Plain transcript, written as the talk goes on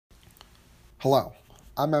Hello,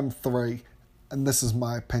 I'm M3, and this is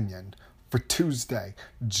my opinion for Tuesday,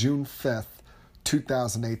 June 5th,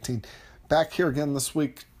 2018. Back here again this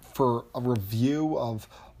week for a review of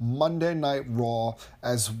Monday Night Raw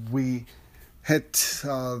as we hit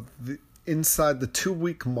inside the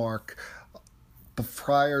 2-week mark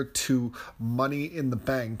prior to Money in the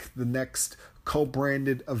Bank, the next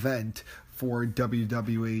co-branded event for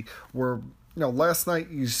WWE, where last night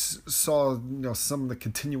you saw some of the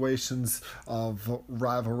continuations of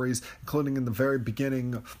rivalries, including in the very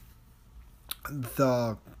beginning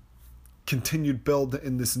the continued build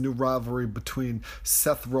in this new rivalry between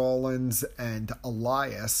Seth Rollins and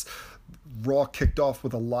Elias. Raw kicked off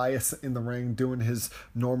with Elias in the ring doing his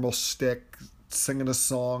normal shtick, singing a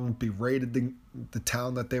song, berated the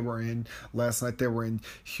town that they were in. Last night they were in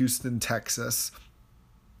Houston, Texas,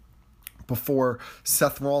 before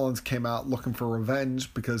Seth Rollins came out looking for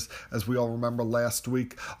revenge because, as we all remember last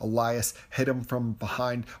week, Elias hit him from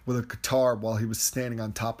behind with a guitar while he was standing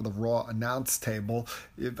on top of the Raw announce table.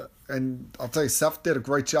 And I'll tell you, Seth did a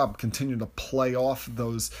great job continuing to play off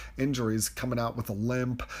those injuries, coming out with a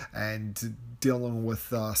limp and dealing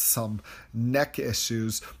with some neck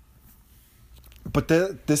issues. But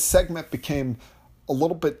this segment became a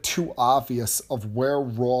little bit too obvious of where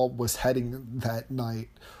Raw was heading that night.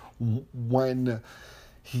 When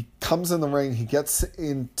he comes in the ring, he gets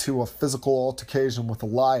into a physical altercation with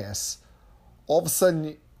Elias. All of a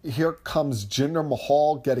sudden, here comes Jinder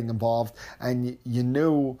Mahal getting involved, and you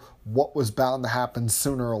knew what was bound to happen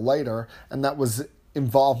sooner or later, and that was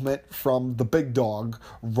involvement from the big dog,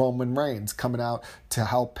 Roman Reigns, coming out to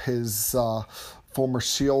help his former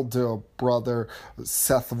Shield brother,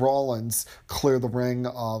 Seth Rollins, clear the ring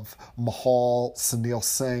of Mahal, Sunil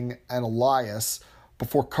Singh, and Elias,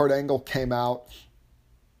 before Kurt Angle came out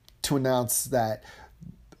to announce that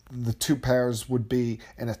the two pairs would be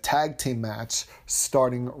in a tag team match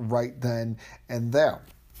starting right then and there.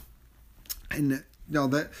 And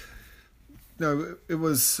it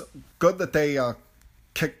was good that they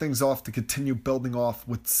kicked things off to continue building off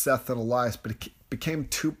with Seth and Elias, but it became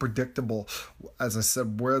too predictable, as I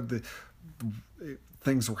said, where the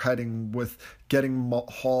things were heading with getting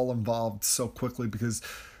Mahal involved so quickly because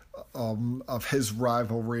of his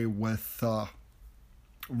rivalry with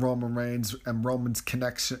Roman Reigns and Roman's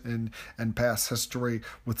connection and past history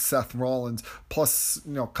with Seth Rollins. Plus,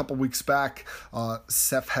 a couple weeks back,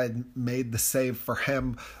 Seth had made the save for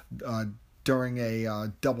him during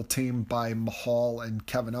a double team by Mahal and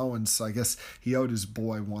Kevin Owens. So I guess he owed his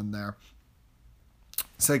boy one there.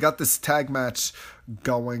 So they got this tag match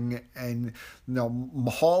going, and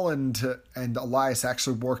Mahal and Elias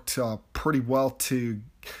actually worked pretty well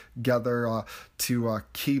together to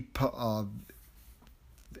keep an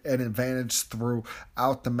advantage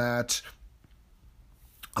throughout the match.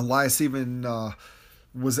 Elias even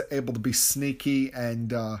was able to be sneaky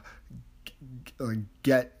and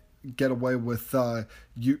get away with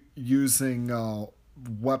using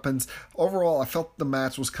weapons. Overall, I felt the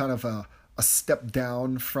match was kind of a step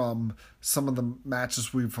down from some of the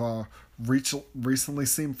matches we've recently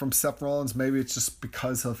seen from Seth Rollins. Maybe it's just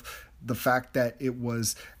because of the fact that it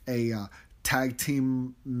was a tag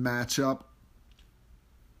team matchup,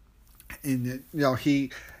 and he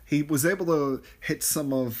was able to hit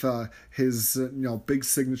some of his big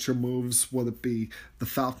signature moves, whether it be the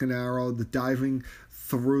Falcon Arrow, the diving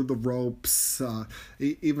through the ropes.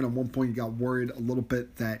 Even at one point, you got worried a little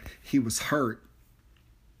bit that he was hurt,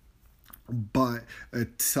 but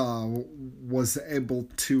it was able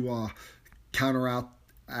to counteract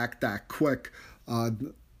that quick.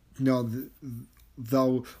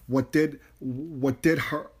 Though what did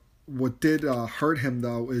hurt him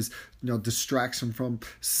though is distraction from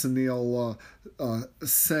Sunil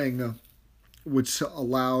Singh, which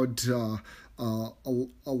allowed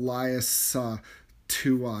Elias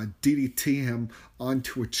to DDT him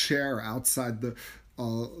onto a chair outside the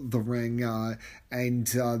ring, and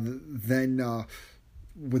then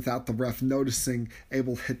without the ref noticing,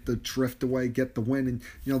 able to hit the drift away, get the win.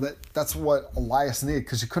 And that's what Elias needed,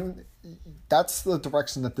 because you couldn't. That's the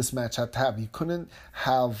direction that this match had to have. You couldn't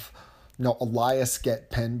have Elias get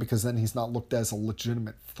pinned, because then he's not looked as a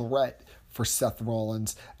legitimate threat for Seth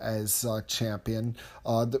Rollins as champion.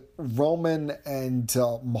 The Roman and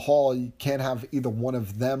Mahal, you can't have either one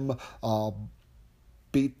of them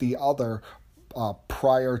beat the other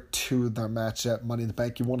prior to their match at Money in the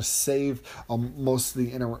Bank. You want to save most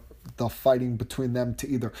of the fighting between them to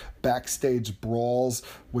either backstage brawls,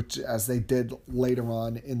 which as they did later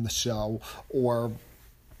on in the show, or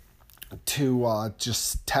to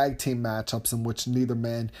just tag team matchups in which neither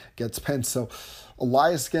man gets pinned. So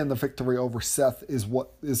Elias getting the victory over Seth is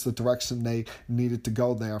the direction they needed to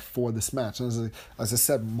go there for this match. As I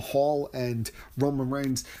said, Mahal and Roman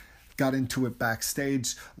Reigns got into it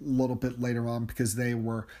backstage a little bit later on because they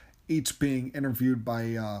were each being interviewed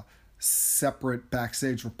by separate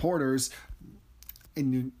backstage reporters.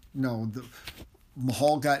 And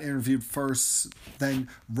Mahal got interviewed first, then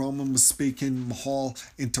Roman was speaking. Mahal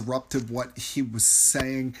interrupted what he was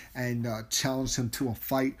saying and challenged him to a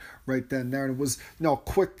fight right then and there. And it was a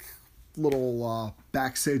quick little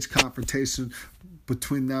backstage confrontation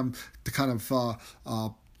between them to kind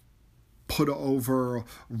of put over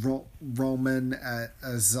Roman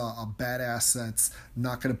as a badass that's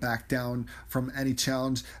not going to back down from any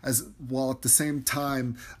challenge, as while at the same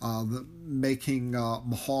time making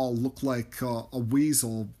Mahal look like a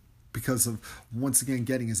weasel because of once again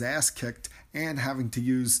getting his ass kicked and having to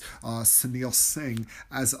use Sunil Singh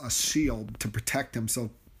as a shield to protect him. So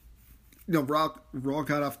Raw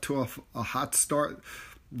got off to a hot start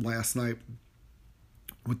last night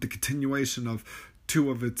with the continuation of two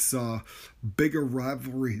of its bigger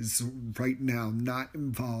rivalries right now not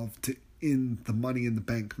involved in the Money in the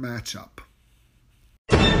Bank matchup.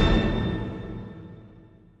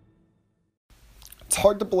 It's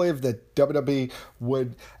hard to believe that WWE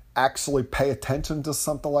would actually pay attention to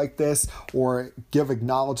something like this or give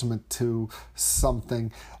acknowledgement to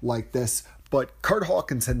something like this. But Curt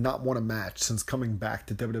Hawkins had not won a match since coming back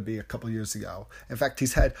to WWE a couple years ago. In fact,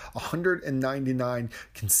 he's had 199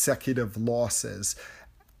 consecutive losses.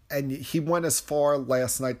 And he went as far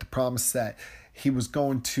last night to promise that he was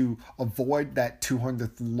going to avoid that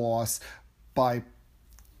 200th loss by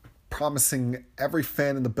promising every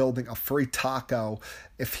fan in the building a free taco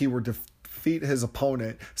if he were to defeat his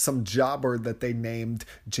opponent, some jobber that they named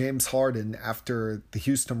James Harden after the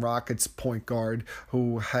Houston Rockets point guard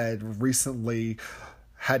who had recently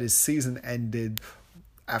had his season ended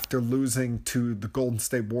after losing to the Golden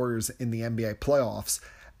State Warriors in the NBA playoffs.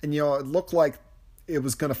 And, it looked like it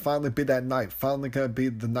was going to finally be that night, finally going to be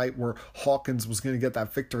the night where Hawkins was going to get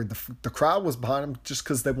that victory. The crowd was behind him just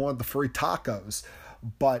because they wanted the free tacos.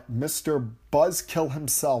 But Mr. Buzzkill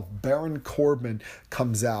himself, Baron Corbin,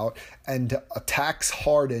 comes out and attacks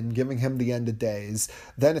Harden, giving him the end of days,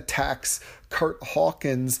 then attacks Curt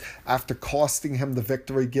Hawkins after costing him the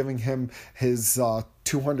victory, giving him his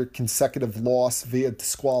 200 consecutive loss via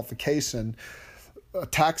disqualification,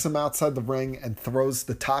 attacks him outside the ring and throws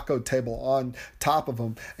the taco table on top of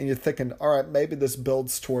him. And you're thinking, all right, maybe this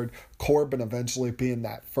builds toward Corbin eventually being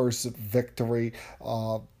that first victory,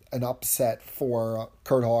 an upset for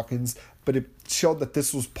Curt Hawkins, but it showed that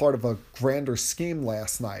this was part of a grander scheme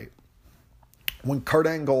last night. When Kurt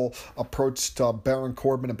Angle approached Baron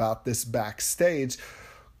Corbin about this backstage,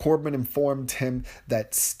 Corbin informed him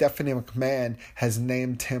that Stephanie McMahon has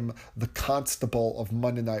named him the Constable of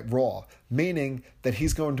Monday Night Raw, meaning that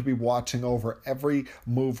he's going to be watching over every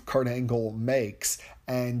move Kurt Angle makes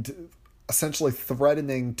and essentially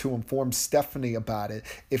threatening to inform Stephanie about it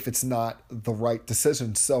if it's not the right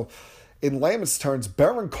decision. So in layman's terms,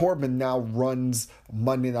 Baron Corbin now runs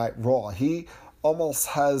Monday Night Raw. He almost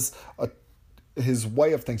has his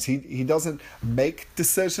way of things. He doesn't make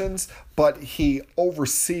decisions, but he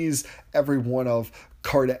oversees every one of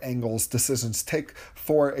Kurt Angle's decisions. Take,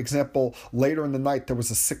 for example, later in the night, there was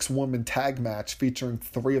a 6-woman tag match featuring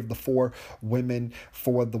 3 of the 4 women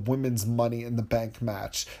for the women's Money in the Bank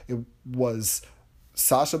match. It was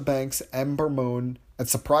Sasha Banks, Ember Moon, and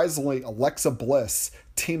surprisingly, Alexa Bliss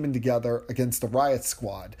teaming together against the Riot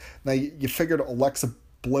Squad. Now, you figured Alexa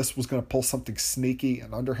Bliss was going to pull something sneaky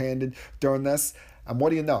and underhanded during this. And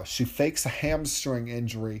what do you know? She fakes a hamstring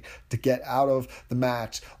injury to get out of the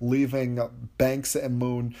match, leaving Banks and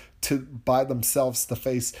Moon by themselves to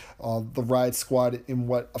face the Riot Squad in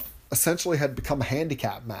what essentially had become a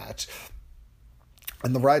handicap match.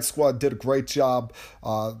 And the Riot Squad did a great job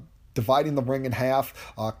dividing the ring in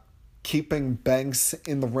half, keeping Banks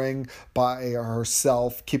in the ring by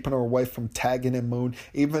herself, keeping her away from tagging in Moon,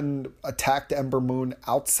 even attacked Ember Moon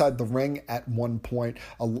outside the ring at one point,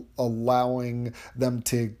 allowing them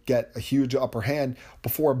to get a huge upper hand.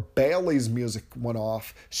 Before Bayley's music went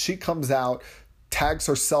off, she comes out, tags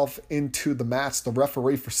herself into the match. The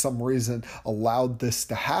referee, for some reason, allowed this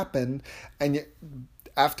to happen, and yet,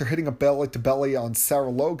 after hitting a belly-to-belly on Sarah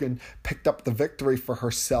Logan, picked up the victory for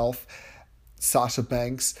herself, Sasha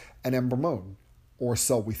Banks, and Ember Moon. Or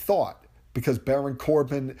so we thought, because Baron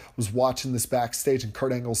Corbin was watching this backstage in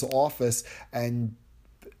Kurt Angle's office and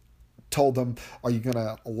told him, are you going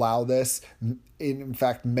to allow this? In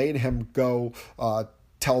fact, made him go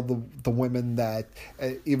tell the women that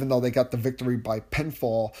even though they got the victory by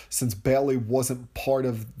pinfall, since Bayley wasn't part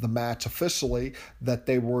of the match officially, that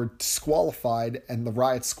they were disqualified and the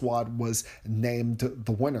Riot Squad was named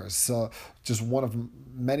the winners. So just one of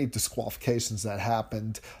many disqualifications that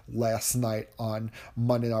happened last night on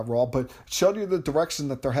Monday Night Raw, but it showed you the direction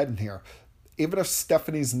that they're heading here. Even if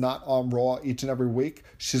Stephanie's not on Raw each and every week,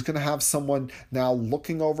 she's going to have someone now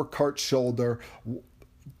looking over Kurt's shoulder,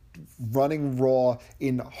 running Raw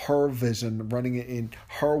in her vision, running it in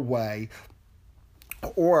her way.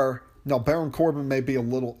 Or, now Baron Corbin may be a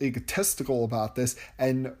little egotistical about this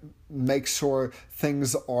and make sure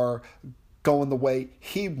things are going the way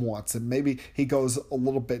he wants it. Maybe he goes a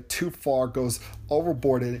little bit too far, goes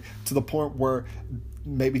overboard in it, to the point where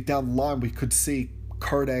maybe down the line we could see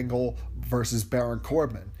Kurt Angle versus Baron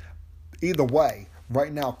Corbin. Either way,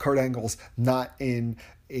 right now Kurt Angle's not in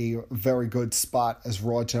a very good spot as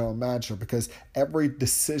Raw General Manager, because every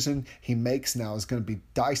decision he makes now is going to be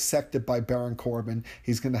dissected by Baron Corbin.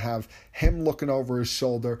 He's going to have him looking over his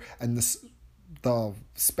shoulder, and the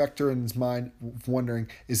specter in his mind wondering,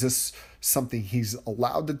 is this something he's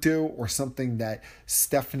allowed to do or something that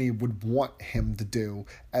Stephanie would want him to do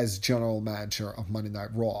as General Manager of Monday Night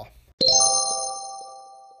Raw?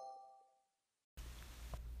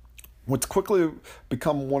 What's quickly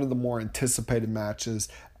become one of the more anticipated matches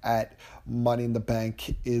at Money in the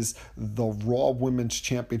Bank is the Raw Women's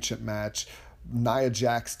Championship match. Nia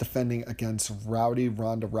Jax defending against Rowdy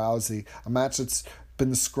Ronda Rousey, a match that's been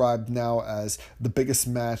described now as the biggest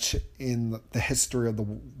match in the history of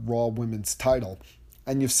the Raw Women's title.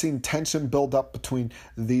 And you've seen tension build up between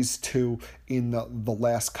these two in the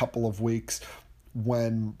last couple of weeks,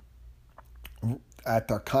 when at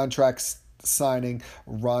their contracts signing,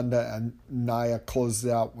 Ronda and Nia closed it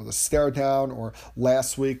out with a stare down, or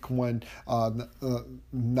last week when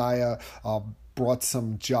Nia brought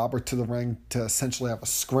some jobber to the ring to essentially have a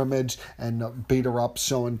scrimmage and beat her up,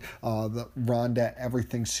 showing Ronda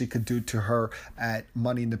everything she could do to her at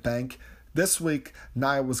Money in the Bank. This week,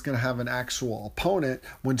 Nia was going to have an actual opponent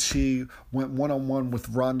when she went one-on-one with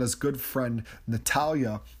Ronda's good friend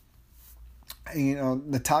Natalya. And,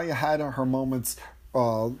 Natalya had her moments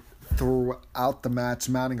throughout the match,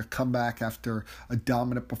 mounting a comeback after a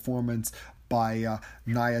dominant performance by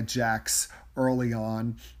Nia Jax early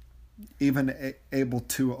on, even able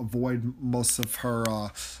to avoid most of her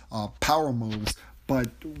power moves. But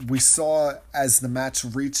we saw as the match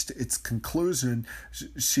reached its conclusion,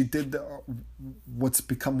 she did what's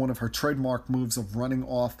become one of her trademark moves of running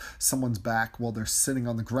off someone's back while they're sitting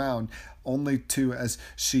on the ground, only to, as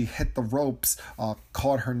she hit the ropes,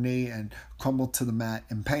 caught her knee and crumbled to the mat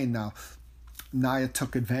in pain. Now, Nia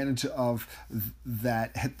took advantage of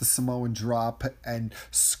that, hit the Samoan drop, and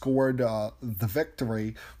scored the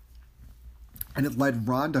victory. And it led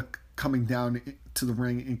Ronda coming down to the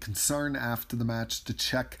ring in concern after the match to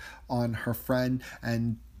check on her friend,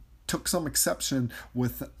 and took some exception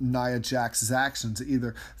with Nia Jax's actions,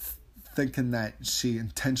 either thinking that she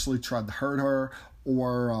intentionally tried to hurt her,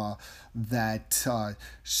 or that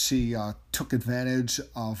she took advantage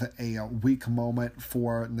of a weak moment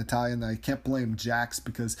for Natalya. Now, you can't blame Jax,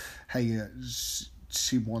 because, hey,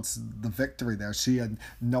 she wants the victory there. She had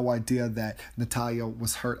no idea that Natalya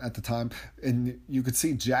was hurt at the time. And you could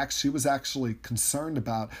see Jax, she was actually concerned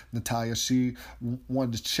about Natalya. She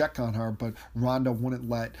wanted to check on her, but Ronda wouldn't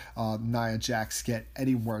let Nia Jax get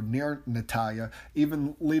anywhere near Natalya,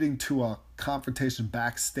 even leading to a confrontation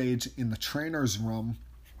backstage in the trainer's room,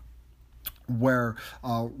 where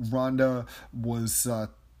Ronda was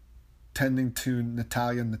tending to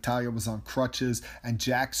Natalya. Natalya was on crutches, and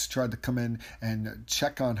Jax tried to come in and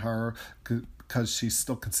check on her because she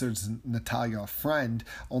still considers Natalya a friend,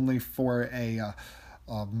 only for a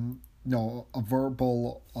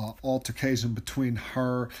verbal altercation between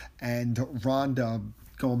her and Ronda,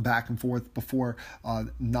 going back and forth before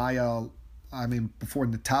before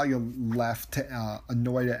Natalya left,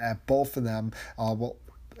 annoyed at both of them.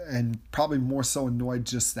 And probably more so annoyed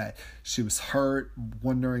just that she was hurt,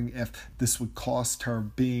 wondering if this would cost her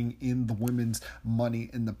being in the women's Money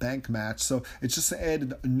in the Bank match. So it just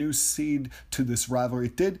added a new seed to this rivalry.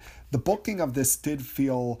 The booking of this did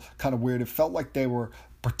feel kind of weird. It felt like they were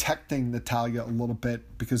protecting Natalya a little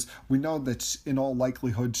bit, because we know that in all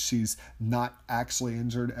likelihood she's not actually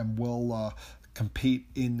injured and will compete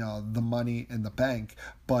in the Money in the Bank.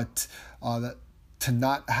 But to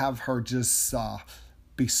not have her just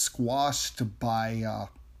be squashed by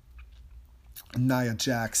Nia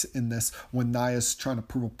Jax in this, when Nia's trying to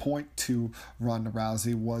prove a point to Ronda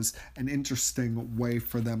Rousey, was an interesting way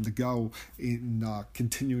for them to go in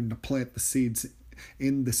continuing to plant the seeds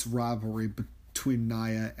in this rivalry between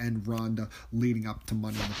Nia and Ronda leading up to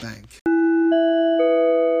Money in the Bank.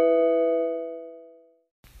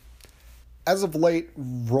 As of late,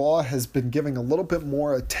 Raw has been giving a little bit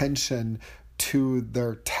more attention to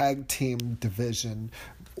their tag team division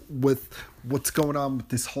with what's going on with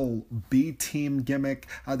this whole B team gimmick,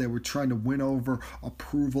 how they were trying to win over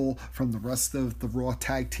approval from the rest of the Raw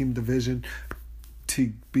tag team division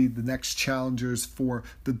to be the next challengers for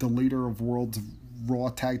the leader of World's Raw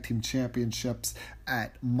Tag Team Championships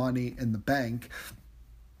at Money in the Bank.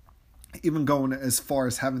 Even going as far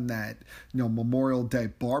as having that, Memorial Day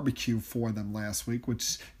barbecue for them last week,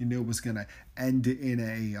 which you knew was going to end in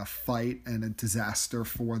a fight and a disaster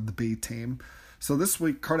for the B team. So this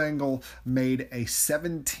week, Kurt Angle made a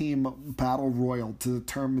 7-team battle royal to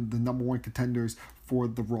determine the number one contenders for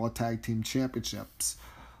the Raw Tag Team Championships.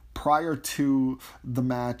 Prior to the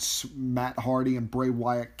match, Matt Hardy and Bray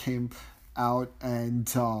Wyatt came out and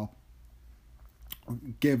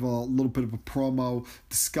gave a little bit of a promo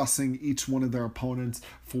discussing each one of their opponents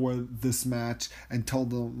for this match and told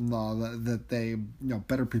them that they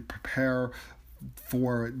better be prepared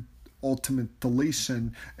for ultimate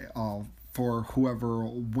deletion. For whoever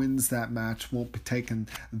wins that match won't be taking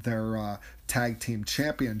their tag team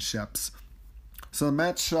championships. So the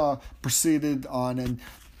match proceeded on, and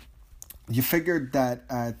you figured that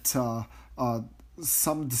at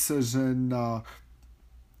some decision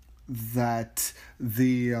that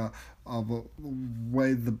the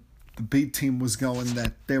way the B team was going,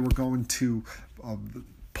 that they were going to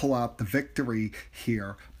pull out the victory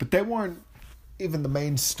here. But they weren't even the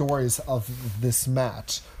main stories of this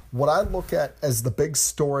match. What I look at as the big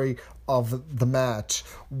story of the match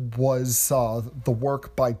was the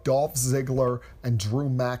work by Dolph Ziggler and Drew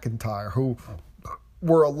McIntyre, who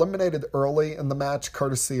were eliminated early in the match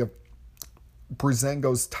courtesy of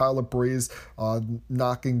Breezango's Tyler Breeze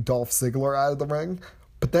knocking Dolph Ziggler out of the ring.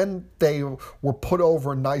 But then they were put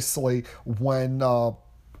over nicely when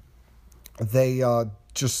they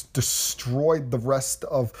just destroyed the rest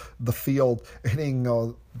of the field,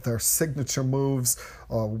 hitting their signature moves,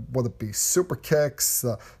 whether it be super kicks,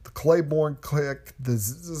 the Claymore kick, the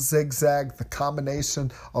zigzag, the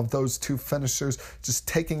combination of those two finishers, just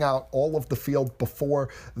taking out all of the field before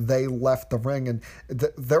they left the ring. And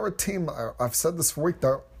they're a team, I've said this for a week,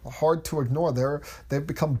 they're hard to ignore. They've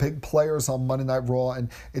become big players on Monday Night Raw, and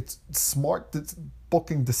it's smart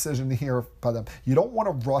booking decision here by them. You don't want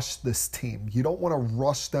to rush this team. You don't want to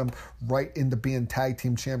rush them right into being tag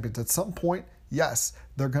team champions. At some point, yes,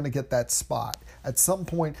 they're going to get that spot. At some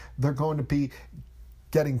point, they're going to be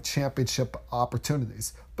getting championship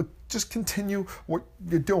opportunities. But just continue what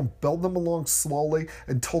you're doing. Build them along slowly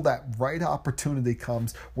until that right opportunity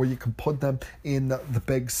comes where you can put them in the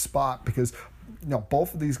big spot, because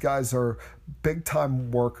both of these guys are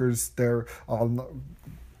big-time workers. They're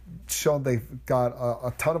shown they've got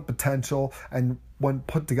a ton of potential, and when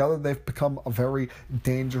put together, they've become a very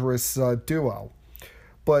dangerous duo.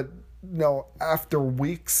 But after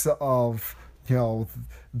weeks of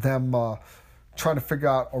them trying to figure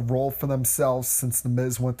out a role for themselves since The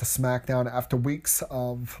Miz went to SmackDown, after weeks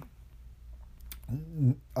of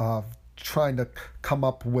trying to come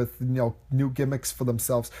up with new gimmicks for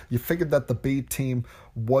themselves, you figured that the B team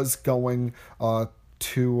was going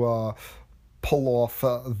to pull off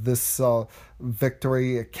this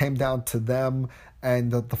victory. It came down to them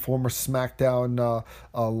and the former SmackDown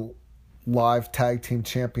live tag team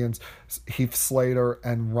champions Heath Slater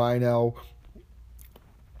and Rhino,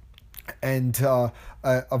 and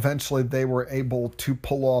eventually they were able to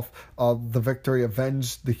pull off the victory,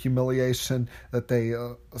 avenge the humiliation that they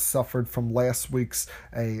suffered from last week's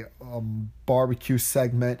barbecue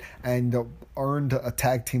segment, and earned a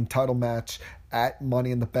tag team title match at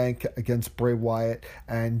Money in the Bank against Bray Wyatt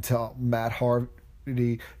and Matt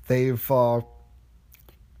Hardy. They've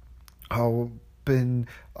been,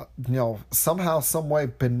 somehow, some way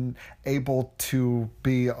been able to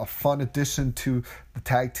be a fun addition to the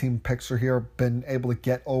tag team picture here, been able to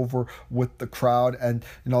get over with the crowd, and,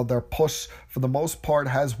 their push, for the most part,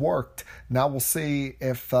 has worked. Now we'll see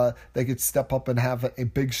if they could step up and have a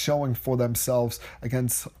big showing for themselves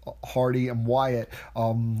against Hardy and Wyatt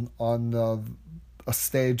on a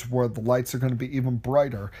stage where the lights are going to be even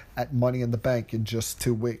brighter at Money in the Bank in just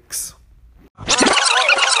 2 weeks.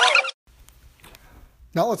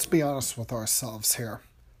 Now let's be honest with ourselves here.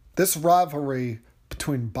 This rivalry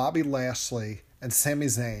between Bobby Lashley and Sami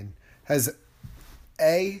Zayn has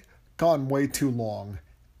A, gone way too long,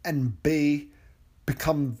 and B,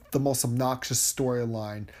 become the most obnoxious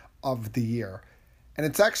storyline of the year. And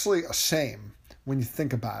it's actually a shame when you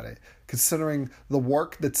think about it, considering the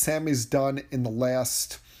work that Sami's done in the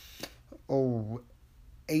last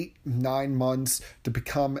 8-9 months to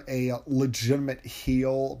become a legitimate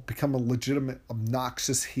heel, become a legitimate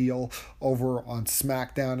obnoxious heel over on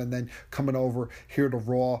SmackDown, and then coming over here to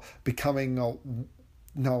Raw, becoming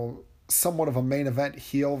somewhat of a main event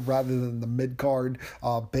heel rather than the mid-card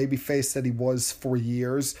babyface that he was for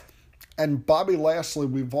years. And Bobby Lashley,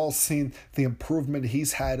 we've all seen the improvement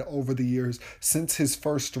he's had over the years since his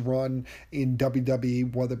first run in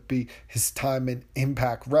WWE, whether it be his time in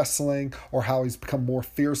Impact Wrestling or how he's become more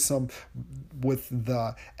fearsome with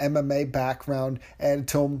the MMA background added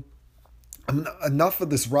to him. Enough of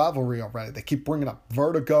this rivalry already. They keep bringing up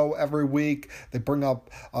Vertigo every week. They bring up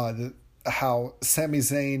how Sami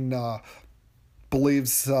Zayn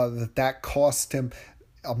believes that cost him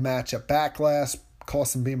a match at Backlash,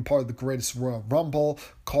 cost him being part of the greatest Royal Rumble,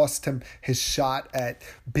 cost him his shot at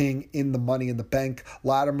being in the Money in the Bank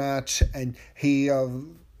ladder match, and he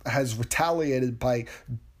has retaliated by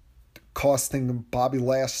costing Bobby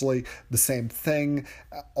Lashley the same thing.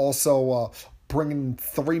 Also, bringing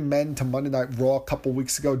 3 men to Monday Night Raw a couple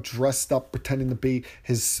weeks ago, dressed up, pretending to be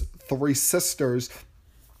his 3 sisters.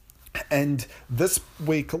 And this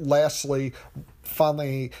week, Lashley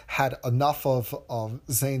finally had enough of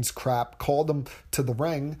Zayn's crap, called him to the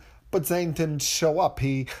ring, but Zayn didn't show up.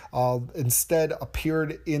 He instead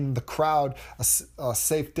appeared in the crowd, a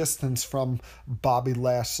safe distance from Bobby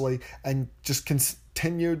Lashley, and just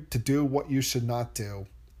continued to do what you should not do,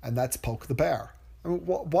 and that's poke the bear. I mean,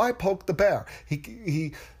 why poke the bear?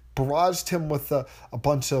 He barraged him with a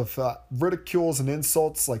bunch of ridicules and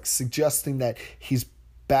insults, like suggesting that he's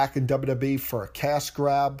back in WWE for a cash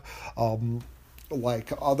grab,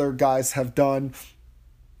 like other guys have done.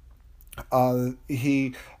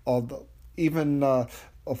 He even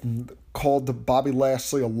called Bobby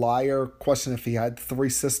Lashley a liar, questioned if he had 3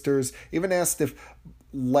 sisters, even asked if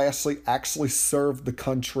Lashley actually served the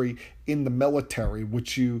country in the military,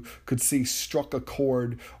 which you could see struck a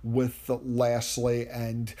chord with Lashley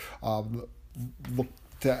and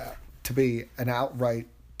looked to be an outright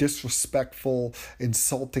disrespectful,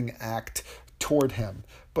 insulting act toward him.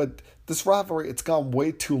 But this rivalry, it's gone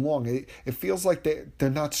way too long. It feels like they're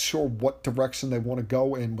not sure what direction they want to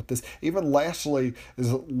go in with this. Even Lashley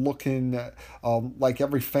is looking like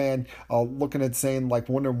every fan looking at Zayn, like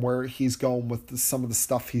wondering where he's going with some of the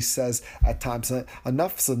stuff he says at times.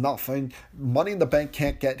 Enough's enough. I mean, Money in the Bank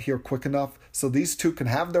can't get here quick enough, so these two can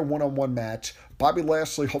have their one-on-one match. Bobby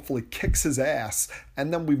Lashley hopefully kicks his ass,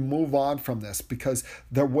 and then we move on from this, because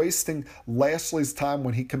they're wasting Lashley's time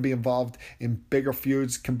when he can be involved in bigger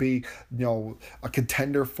feuds, can be, a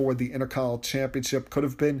contender for the Intercontinental Championship, could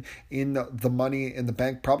have been in the Money in the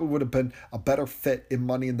Bank, probably would have been a better fit in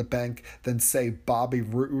Money in the Bank than, say, Bobby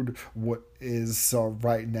Roode is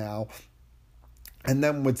right now. And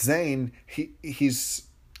then with Zayn, he's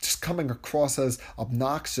just coming across as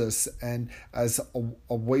obnoxious and as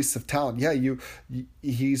a waste of talent. Yeah,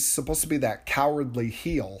 he's supposed to be that cowardly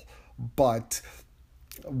heel, but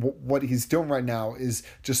what he's doing right now is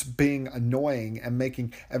just being annoying and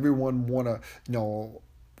making everyone want to,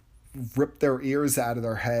 rip their ears out of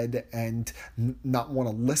their head and not want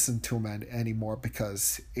to listen to him anymore,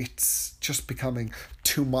 because it's just becoming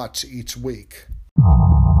too much each week.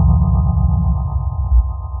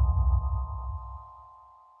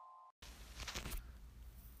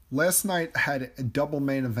 Last night had a double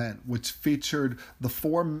main event, which featured the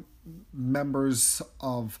 4 members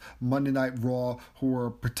of Monday Night Raw who were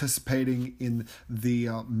participating in the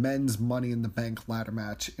men's Money in the Bank ladder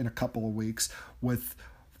match in a couple of weeks, with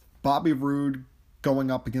Bobby Roode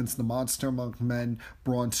going up against the Monster Among Men,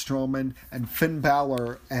 Braun Strowman, and Finn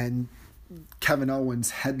Balor and Kevin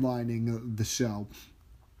Owens headlining the show.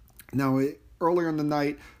 Now, earlier in the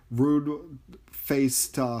night, Roode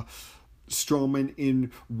faced Strowman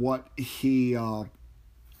in what he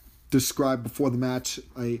described before the match,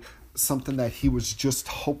 something that he was just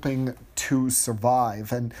hoping to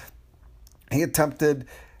survive, and he attempted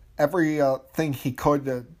everything he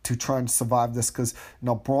could to try and survive this, because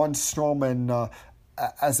Braun Strowman,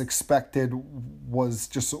 as expected, was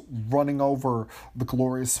just running over the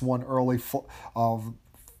Glorious One early,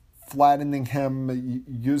 flattening him,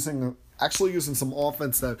 using some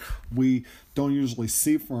offense that we don't usually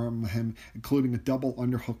see from him, including a double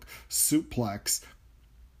underhook suplex.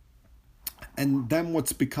 And then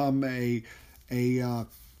what's become a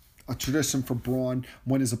tradition for Braun,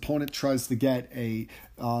 when his opponent tries to get the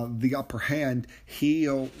upper hand, it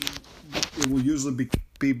will usually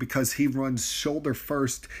be because he runs shoulder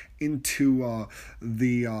first into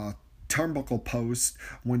the turnbuckle post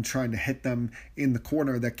when trying to hit them in the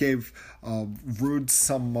corner. That gave Roode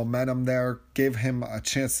some momentum there, gave him a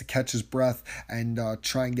chance to catch his breath and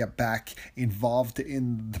try and get back involved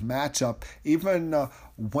in the matchup. Even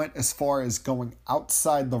went as far as going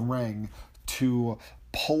outside the ring to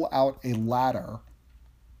pull out a ladder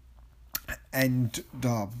and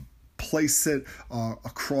place it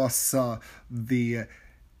across the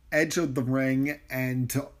edge of the ring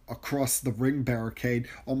and across the ring barricade,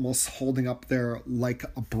 almost holding up there like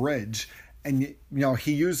a bridge. And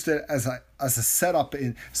he used it as a setup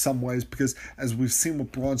in some ways, because as we've seen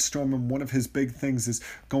with Braun Strowman, one of his big things is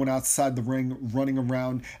going outside the ring, running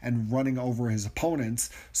around and running over his opponents.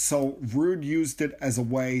 So Roode used it as a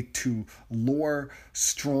way to lure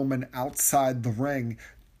Strowman outside the ring,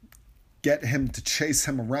 get him to chase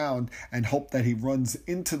him around and hope that he runs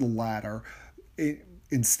into the ladder.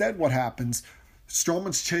 Instead, what happens,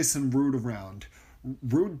 Strowman's chasing Roode around.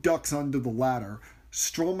 Roode ducks under the ladder.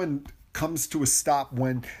 Strowman comes to a stop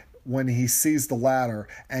when he sees the ladder,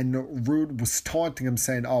 and Roode was taunting him,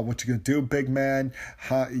 saying, "Oh, what you gonna do, big man?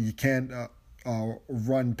 You can't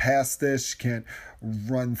run past this. You can't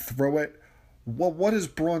run through it." Well, what does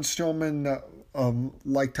Braun Strowman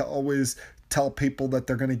like to always tell people that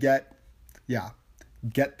they're gonna get? Yeah,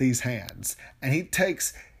 get these hands. And he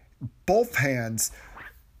takes both hands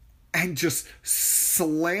and just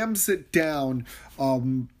slams it down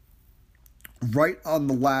right on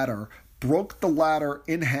the ladder, broke the ladder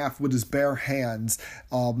in half with his bare hands,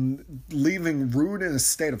 leaving Roode in a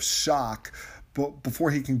state of shock. But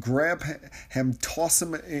before he can grab him, toss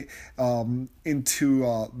him into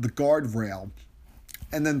the guardrail,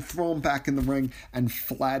 and then throw him back in the ring and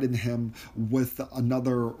flatten him with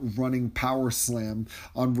another running power slam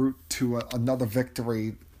en route to another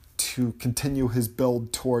victory to continue his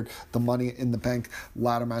build toward the Money in the Bank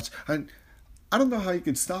ladder match. And I don't know how you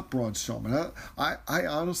could stop Braun Strowman. I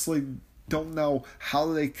honestly don't know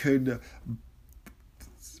how they could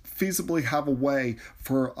feasibly have a way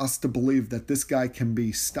for us to believe that this guy can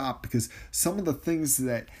be stopped, because some of the things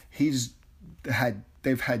that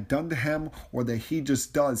they've had done to him, or that he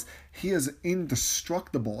just does, he is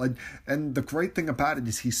indestructible. And the great thing about it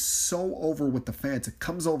is he's so over with the fans. It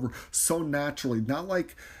comes over so naturally, not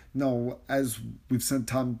like, as we've said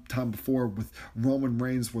time before with Roman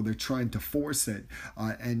Reigns, where they're trying to force it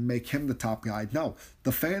and make him the top guy. No,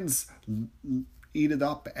 the fans eat it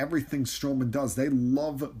up. Everything Strowman does, they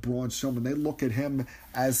love Braun Strowman. They look at him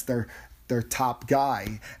as their top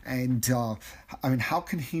guy. And how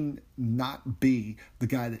can he not be the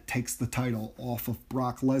guy that takes the title off of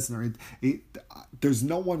Brock Lesnar? There's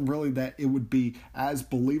no one really that it would be as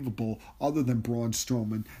believable other than Braun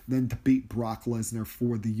Strowman than to beat Brock Lesnar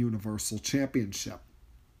for the Universal Championship.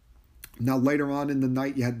 Now, later on in the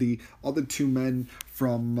night, you had the other two men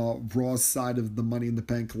from Raw's side of the Money in the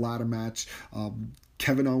Bank ladder match,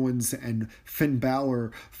 Kevin Owens and Finn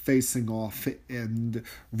Balor facing off and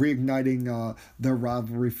reigniting their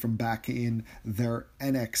rivalry from back in their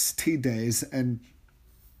NXT days. And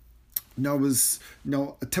it was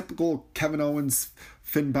a typical Kevin Owens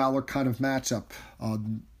Finn Balor kind of matchup,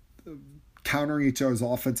 countering each other's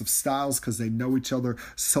offensive styles because they know each other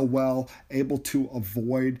so well, able to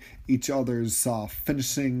avoid each other's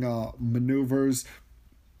finishing maneuvers.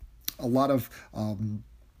 A lot of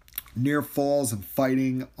near falls and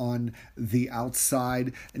fighting on the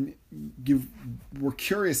outside. And you were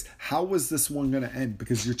curious, how was this one going to end?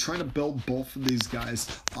 Because you're trying to build both of these guys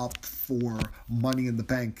up for Money in the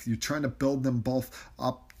Bank. You're trying to build them both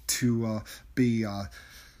up to be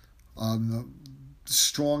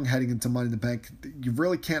strong heading into Money in the Bank. You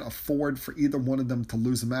really can't afford for either one of them to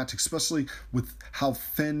lose a match, especially with how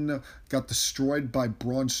Finn got destroyed by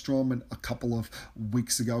Braun Strowman a couple of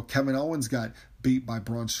weeks ago. Kevin Owens got beat by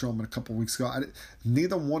Braun Strowman a couple of weeks ago.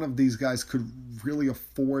 Neither one of these guys could really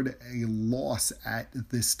afford a loss at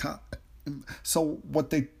this time. So what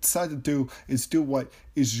they decided to do is do what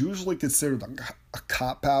is usually considered a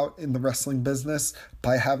cop-out in the wrestling business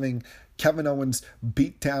by having Kevin Owens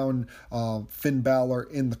beat down Finn Balor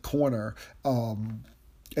in the corner,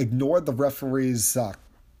 ignored the referee's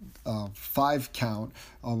 5 count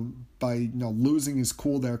by losing his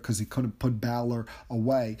cool there because he couldn't put Balor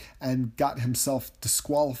away, and got himself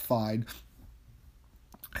disqualified.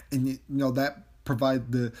 And that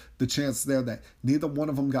provided the chance there that neither one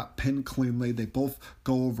of them got pinned cleanly. They both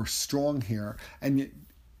go over strong here, and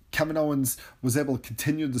Kevin Owens was able to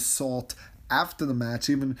continue the assault after the match,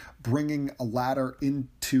 even bringing a ladder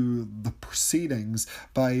into the proceedings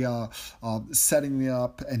by setting me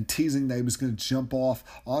up and teasing that he was going to jump off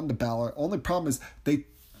onto Balor. Only problem is they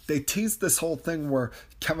they teased this whole thing where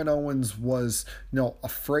Kevin Owens was,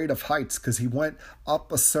 afraid of heights because he went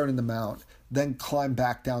up a certain amount, then climbed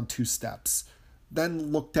back down 2 steps.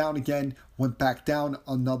 Then looked down again, went back down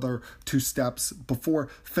another 2 steps before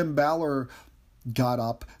Finn Balor got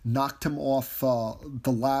up, knocked him off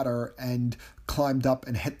the ladder, and climbed up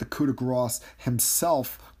and hit the coup de grace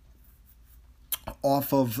himself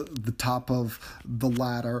off of the top of the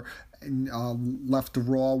ladder, and left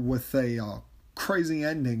Raw with a crazy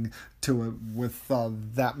ending to it with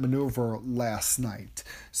that maneuver last night.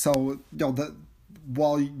 So,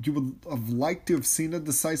 while you would have liked to have seen a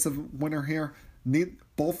decisive winner here,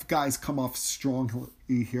 both guys come off strongly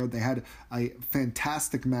here. They had a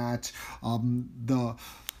fantastic match. The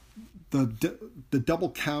double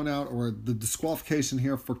count out or the disqualification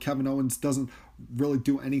here for Kevin Owens doesn't really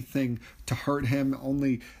do anything to hurt him,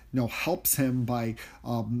 only helps him by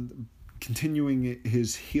continuing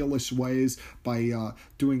his heelish ways, by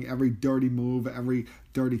doing every dirty move, every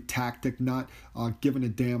dirty tactic, not giving a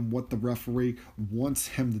damn what the referee wants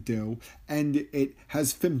him to do. And it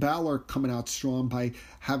has Finn Balor coming out strong by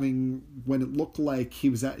having, when it looked like he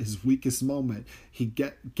was at his weakest moment, he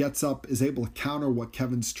gets up, is able to counter what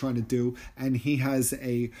Kevin's trying to do, and he has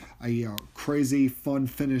a crazy fun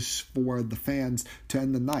finish for the fans to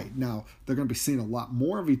end the night. Now, they're going to be seeing a lot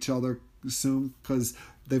more of each other soon because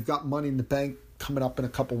they've got Money in the Bank coming up in a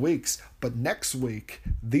couple weeks. But next week,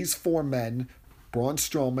 these 4 men, Braun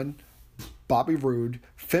Strowman, Bobby Roode,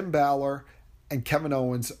 Finn Balor, and Kevin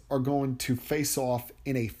Owens, are going to face off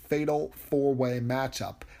in a fatal 4-way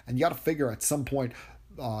matchup. And you got to figure at some point,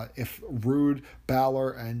 if Roode,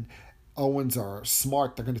 Balor, and Owens are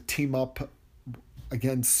smart, they're going to team up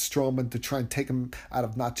against Strowman to try and take him out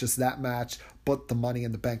of not just that match, but the Money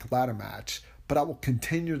in the Bank ladder match. But I will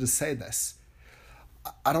continue to say this.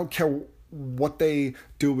 I don't care what they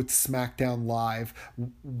do with SmackDown Live,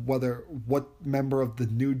 what member of the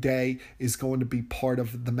New Day is going to be part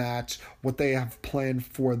of the match, what they have planned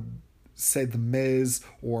for, say, The Miz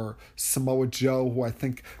or Samoa Joe, who I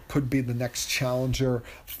think could be the next challenger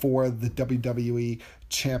for the WWE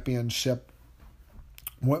Championship.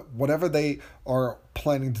 Whatever they are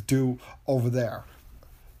planning to do over there,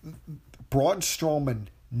 Braun Strowman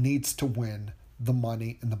needs to win the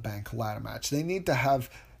Money in the Bank ladder match. They need to have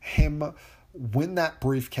him win that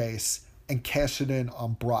briefcase and cash it in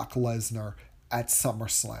on Brock Lesnar at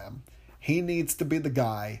SummerSlam. He needs to be the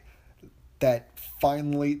guy that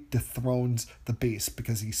finally dethrones the Beast,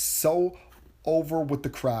 because he's so over with the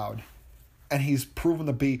crowd and he's proven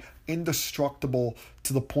to be indestructible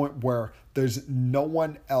to the point where there's no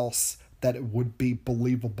one else that it would be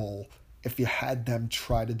believable if you had them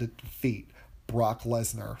try to defeat Brock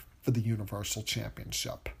Lesnar for the Universal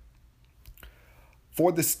Championship.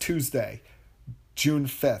 For this Tuesday, June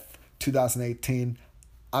 5th, 2018,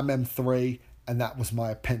 I'm M3, and that was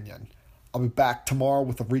my opinion. I'll be back tomorrow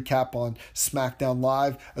with a recap on SmackDown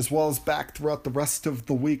Live, as well as back throughout the rest of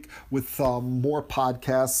the week with more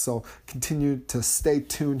podcasts. So continue to stay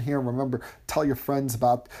tuned here. Remember, tell your friends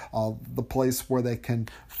about the place where they can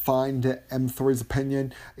find M3's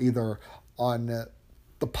opinion, either on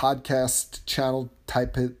the podcast channel,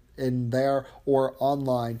 type it in there, or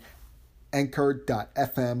online,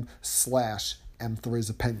 anchor.fm/M3's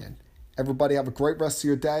opinion. Everybody have a great rest of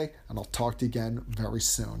your day, and I'll talk to you again very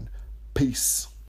soon. Peace.